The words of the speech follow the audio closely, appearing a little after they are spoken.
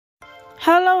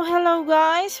Hello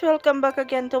guys, welcome back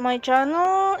again to my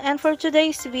channel, and for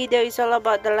today's video is all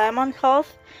about the lemon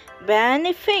health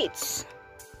benefits.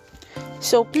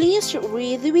 So please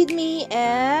read with me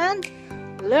and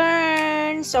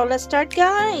learn. So let's start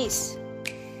guys.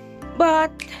 But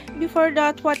before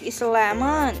that, what is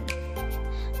lemon?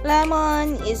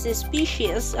 Lemon is a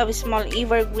species of a small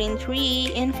evergreen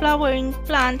tree in flowering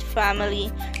plant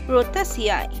family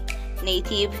Rutaceae,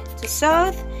 native to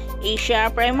South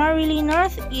Asia, primarily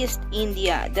Northeast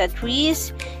India. The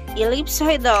tree's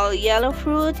ellipsoidal yellow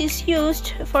fruit is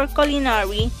used for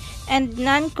culinary and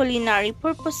non-culinary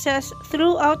purposes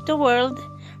throughout the world,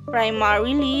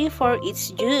 primarily for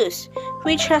its juice,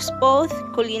 which has both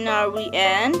culinary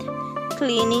and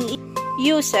cleaning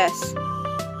uses.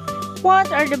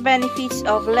 What are the benefits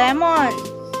of lemon?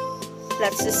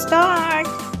 Let's start.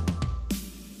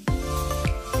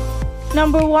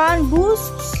 Number 1,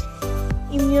 boosts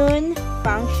immune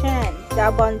function. The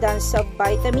abundance of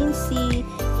vitamin C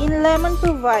in lemon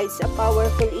provides a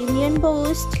powerful immune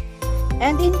boost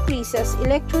and increases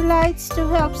electrolytes to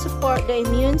help support the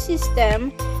immune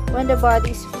system when the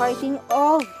body is fighting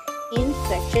off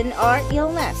infection or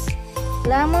illness.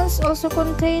 Lemons also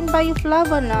contain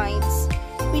bioflavonoids,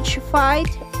 which fight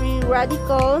free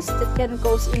radicals that can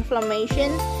cause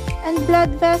inflammation and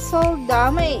blood vessel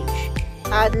damage.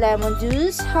 Add lemon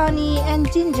juice, honey,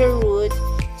 and ginger root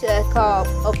to a cup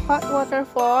of hot water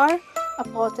for a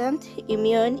potent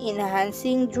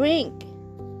immune-enhancing drink.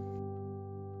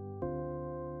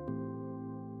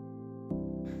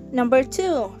 Number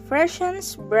 2,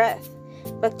 freshens breath.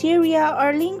 Bacteria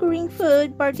or lingering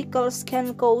food particles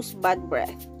can cause bad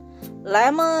breath.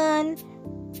 Lemon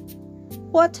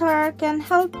water can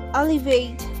help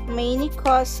alleviate many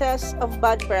causes of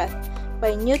bad breath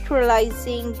by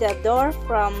neutralizing the odor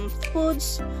from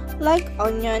foods like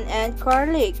onion and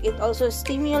garlic. It also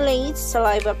stimulates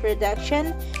saliva production,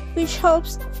 which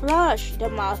helps flush the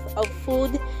mouth of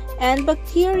food and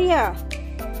bacteria.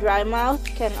 Dry mouth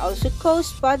can also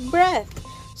cause bad breath,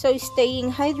 so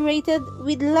staying hydrated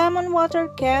with lemon water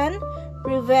can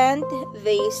prevent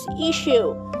this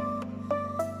issue.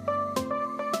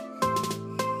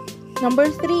 Number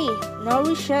 3,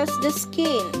 nourishes the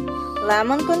skin.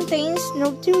 Lemon contains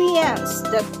nutrients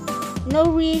that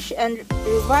nourish and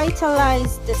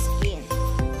revitalize the skin.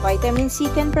 Vitamin C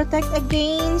can protect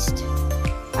against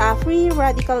free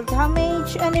radical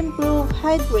damage and improve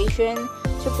hydration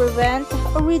to prevent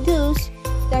or reduce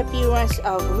the appearance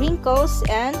of wrinkles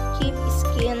and keep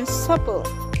skin supple.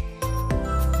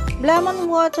 Lemon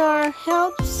water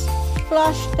helps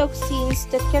flush toxins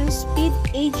that can speed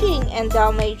aging and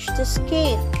damage the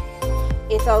skin.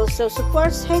 It also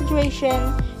supports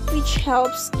hydration, which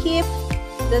helps keep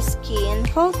the skin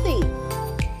healthy.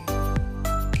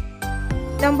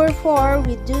 Number 4,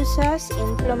 reduces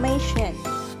inflammation.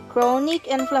 Chronic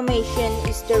inflammation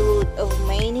is the root of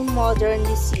many modern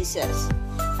diseases.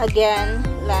 Again,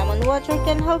 lemon water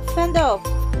can help fend off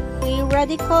free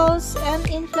radicals and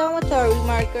inflammatory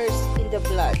markers in the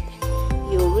blood.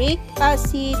 Uric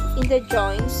acid in the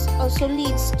joints also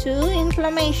leads to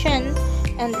inflammation,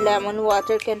 and lemon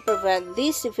water can prevent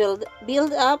this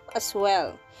build up as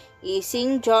well,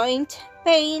 easing joint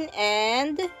pain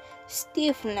and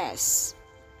stiffness.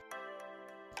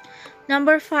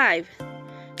 Number 5,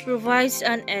 provides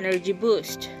an energy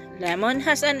boost. Lemon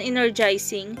has an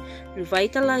energizing,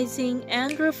 revitalizing,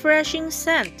 and refreshing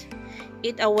scent.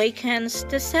 It awakens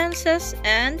the senses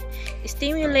and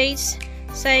stimulates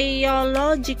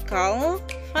physiological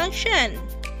function.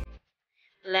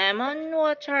 Lemon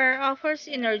water offers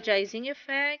energizing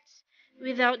effects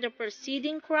without the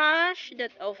preceding crash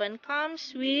that often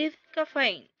comes with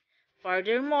caffeine.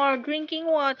 Furthermore, drinking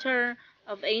water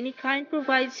of any kind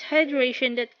provides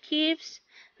hydration that keeps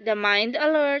the mind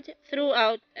alert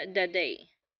throughout the day,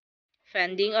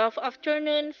 fending off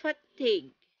afternoon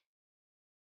fatigue.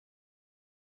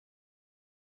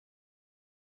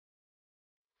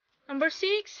 Number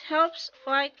 6, helps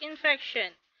fight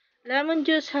infection. Lemon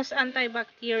juice has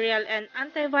antibacterial and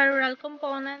antiviral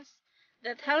components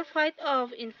that help fight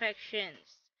off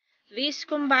infections. This,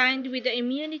 combined with the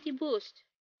immunity boost,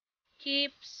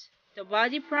 keeps the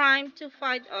body primed to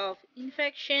fight off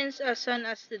infections as soon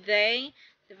as they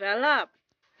develop.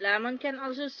 Lemon can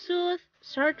also soothe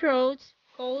sore throats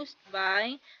caused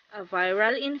by a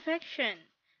viral infection,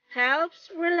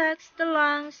 helps relax the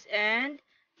lungs, and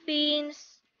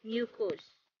thins mucus.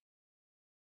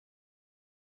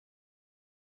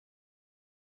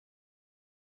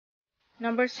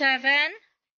 Number 7,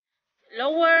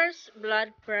 lowers blood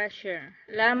pressure.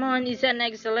 Lemon is an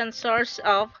excellent source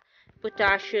of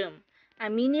potassium, a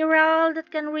mineral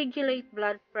that can regulate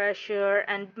blood pressure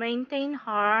and maintain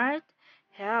heart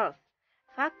health,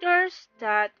 factors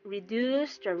that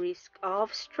reduce the risk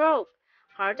of stroke,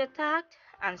 heart attack,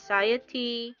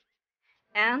 anxiety,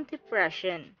 and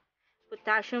depression.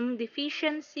 Potassium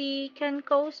deficiency can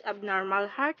cause abnormal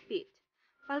heartbeat,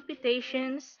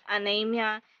 palpitations,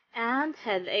 anemia, and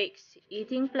headaches.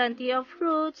 Eating plenty of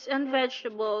fruits and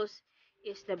vegetables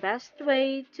is the best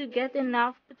way to get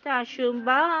enough potassium,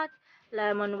 but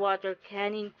lemon water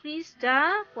can increase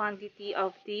the quantity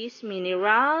of this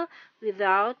mineral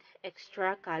without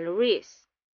extra calories.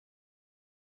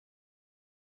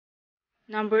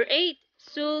 Number 8.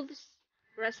 Soothes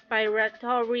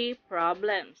respiratory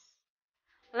problems.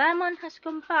 Lemon has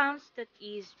compounds that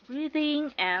ease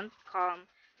breathing and calm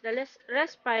the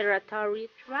respiratory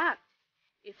tract,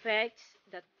 effects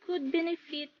that could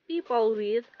benefit people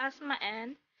with asthma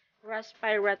and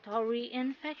respiratory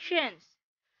infections.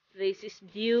 This is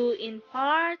due in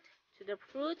part to the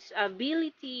fruit's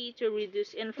ability to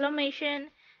reduce inflammation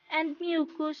and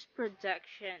mucus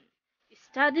production.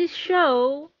 Studies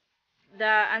show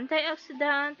the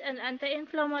antioxidant and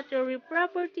anti-inflammatory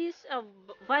properties of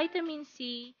vitamin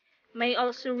C may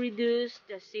also reduce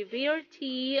the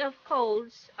severity of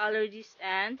colds, allergies,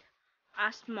 and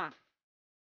asthma.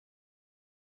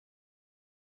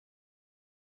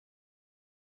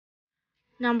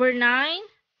 Number 9.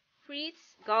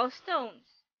 Treats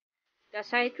gallstones. The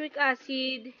citric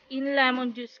acid in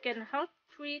lemon juice can help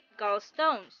treat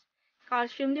gallstones,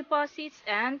 calcium deposits,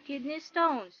 and kidney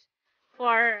stones.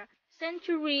 For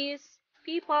centuries,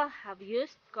 people have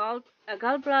used a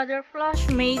gallbladder flush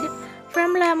made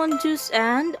from lemon juice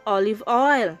and olive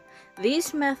oil.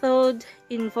 This method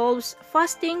involves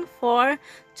fasting for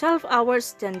 12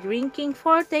 hours, then drinking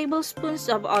 4 tablespoons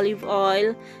of olive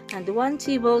oil and 1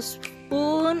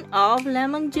 tablespoon of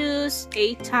lemon juice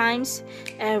 8 times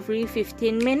every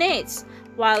 15 minutes.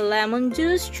 While lemon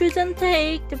juice shouldn't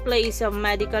take the place of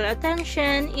medical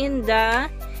attention in the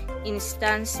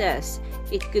instances,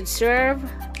 it could serve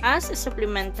as a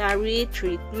supplementary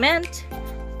treatment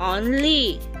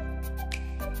only.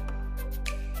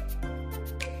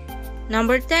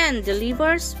 Number 10.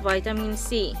 Delivers vitamin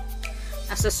C.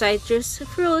 As a citrus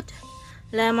fruit,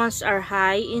 lemons are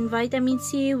high in vitamin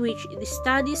C, which the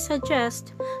studies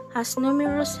suggest has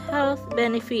numerous health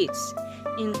benefits,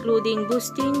 including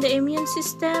boosting the immune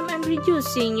system and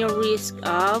reducing your risk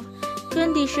of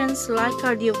conditions like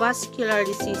cardiovascular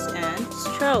disease and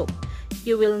stroke.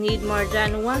 You will need more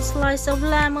than 1 slice of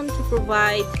lemon to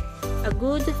provide a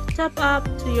good top-up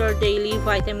to your daily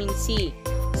vitamin C.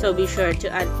 So be sure to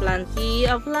add plenty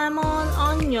of lemon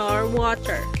on your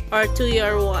water or to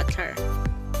your water.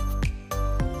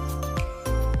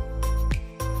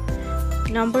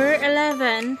 Number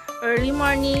 11. Early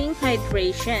morning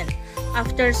hydration.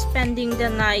 After spending the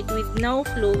night with no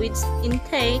fluids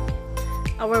intake,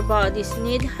 our bodies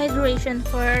need hydration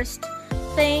first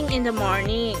thing in the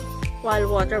morning.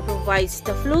 While water provides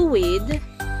the fluid,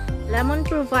 lemon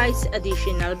provides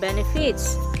additional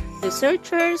benefits.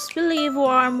 Researchers believe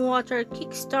warm water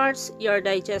kickstarts your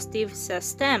digestive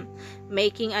system,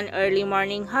 making an early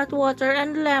morning hot water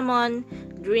and lemon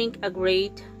drink a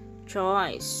great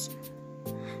choice.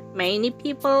 Many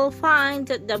people find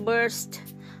that the burst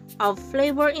of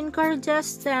flavor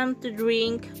encourages them to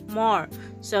drink more,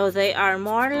 so they are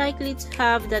more likely to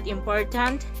have that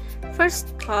important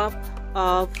first cup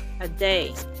of a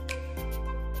day.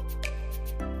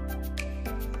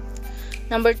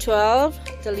 Number 12.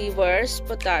 Delivers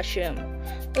potassium.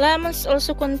 Lemons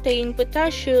also contain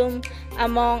potassium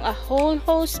among a whole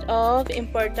host of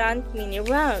important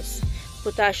minerals.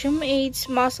 Potassium aids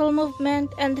muscle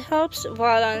movement and helps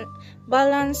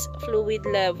balance fluid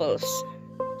levels.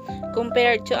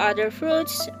 Compared to other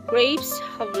fruits, grapes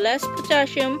have less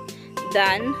potassium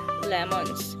than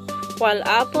lemons, while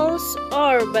apples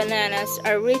or bananas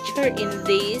are richer in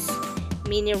this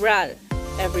mineral.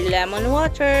 Every lemon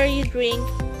water you drink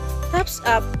tops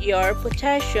up your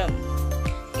potassium,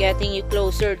 getting you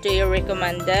closer to your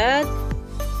recommended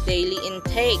daily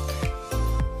intake.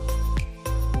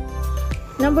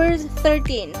 Number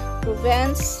 13.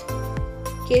 Prevents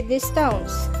kidney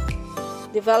stones.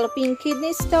 Developing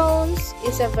kidney stones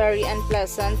is a very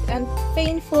unpleasant and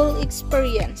painful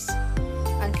experience.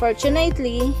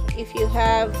 Unfortunately, if you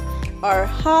have or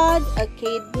had a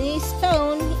kidney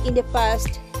stone in the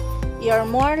past, you're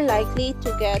more likely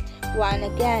to get one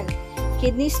again.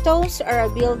 Kidney stones are a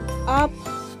build-up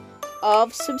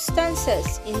of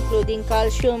substances, including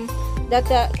calcium, that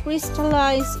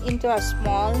crystallize into a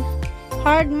small,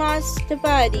 hard mass the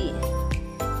body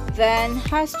then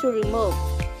has to remove.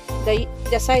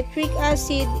 The citric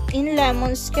acid in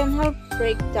lemons can help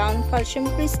break down calcium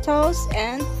crystals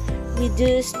and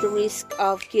reduce the risk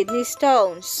of kidney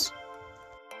stones.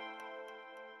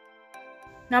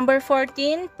 Number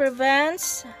 14,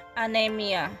 prevents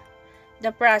anemia.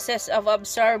 The process of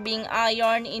absorbing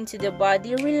iron into the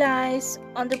body relies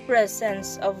on the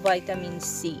presence of vitamin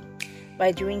C.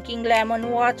 By drinking lemon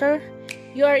water,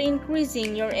 you are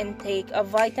increasing your intake of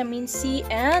vitamin C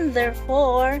and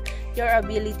therefore your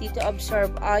ability to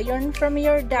absorb iron from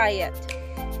your diet.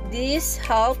 This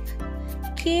helps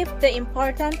keep the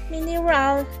important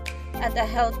mineral at a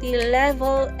healthy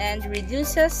level and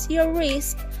reduces your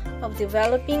risk of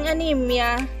developing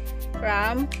anemia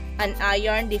from an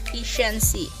iron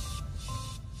deficiency.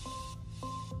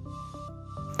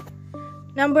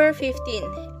 Number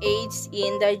 15, aids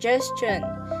in digestion.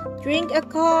 Drink a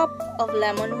cup of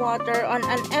lemon water on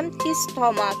an empty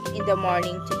stomach in the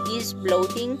morning to ease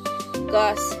bloating,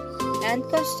 gas, and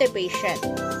constipation.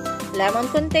 Lemon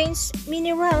contains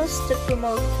minerals to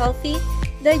promote healthy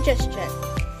digestion,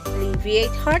 alleviate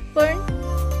heartburn,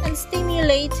 and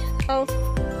stimulate healthy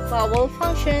bowel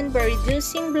function by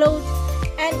reducing bloat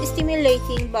and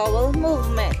stimulating bowel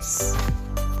movements.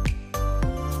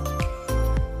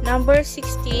 Number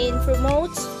 16,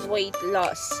 promotes weight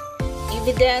loss.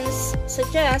 Evidence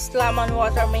suggests lemon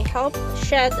water may help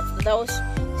shed those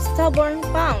stubborn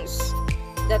pounds.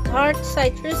 The tart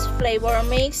citrus flavor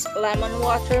makes lemon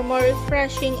water more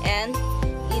refreshing and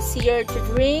easier to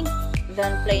drink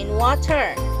than plain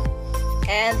water.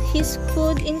 And this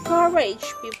could encourage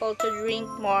people to drink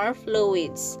more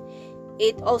fluids.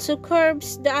 It also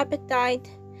curbs the appetite,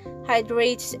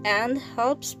 hydrates, and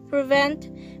helps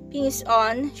prevent pinch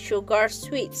on sugar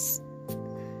sweets.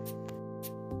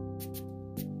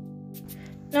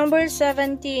 Number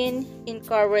 17,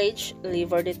 encourage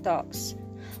liver detox.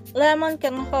 Lemon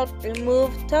can help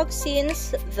remove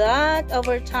toxins that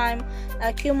over time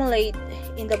accumulate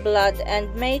in the blood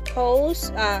and may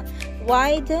cause a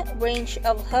wide range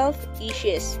of health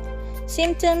issues.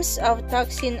 Symptoms of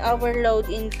toxin overload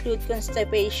include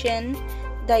constipation,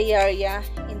 diarrhea,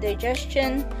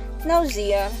 indigestion,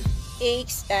 nausea,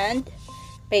 aches and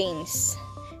pains,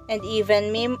 and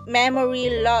even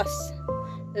memory loss.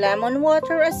 Lemon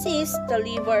water assists the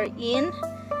liver in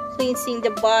cleansing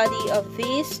the body of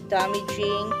these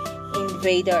damaging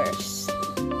invaders.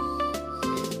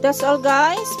 That's all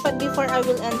guys, but before I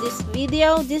will end this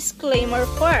video, disclaimer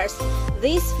first.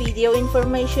 This video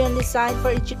information designed for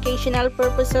educational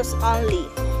purposes only.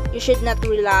 You should not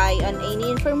rely on any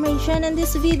information in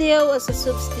this video as a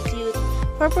substitute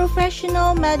for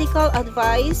professional medical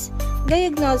advice,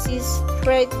 diagnosis,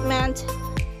 treatment,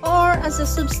 or as a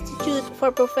substitute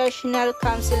for professional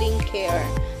counseling care,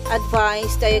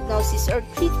 advice, diagnosis, or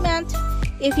treatment.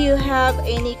 If you have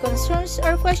any concerns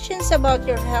or questions about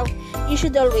your health, you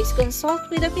should always consult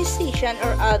with a physician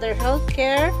or other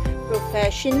healthcare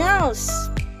professionals.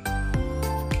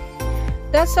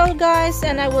 That's all guys,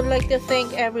 and I would like to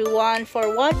thank everyone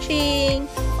for watching,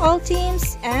 all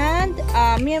teams and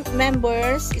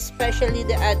members, especially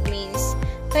the admins.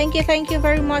 Thank you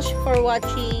very much for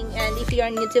watching, and if you are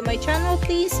new to my channel,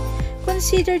 please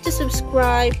consider to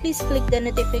subscribe. Please click the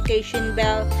notification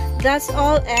bell. That's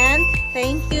all, and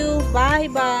thank you. Bye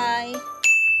bye.